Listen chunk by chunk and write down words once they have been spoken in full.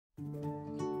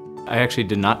I actually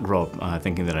did not grow up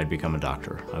thinking that I'd become a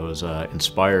doctor. I was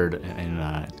inspired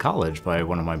in college by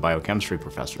one of my biochemistry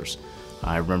professors.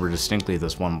 I remember distinctly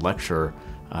this one lecture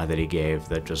that he gave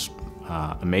that just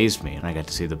amazed me, and I got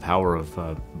to see the power of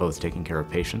both taking care of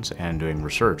patients and doing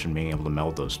research and being able to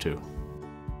meld those two.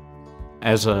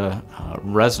 As a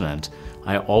resident,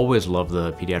 I always loved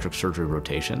the pediatric surgery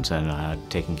rotations and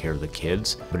taking care of the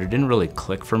kids, but it didn't really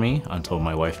click for me until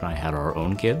my wife and I had our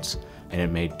own kids, and it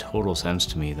made total sense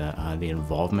to me that the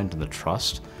involvement and the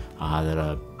trust that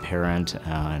a parent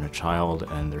and a child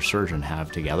and their surgeon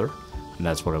have together, and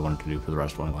that's what I wanted to do for the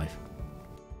rest of my life.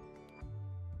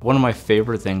 One of my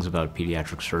favorite things about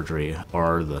pediatric surgery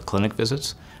are the clinic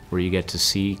visits, where you get to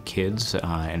see kids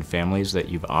and families that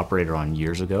you've operated on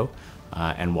years ago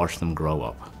and watch them grow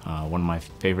up. One of my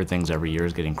favorite things every year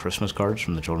is getting Christmas cards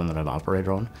from the children that I've operated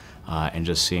on and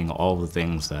just seeing all the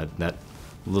things that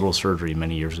little surgery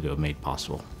many years ago made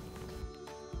possible.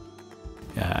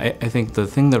 Yeah, I think the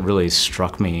thing that really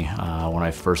struck me when I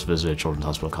first visited Children's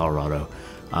Hospital Colorado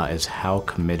is how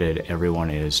committed everyone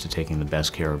is to taking the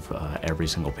best care of every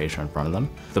single patient in front of them.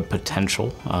 The potential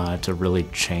to really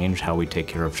change how we take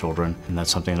care of children, and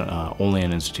that's something that only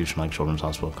an institution like Children's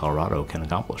Hospital Colorado can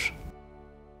accomplish.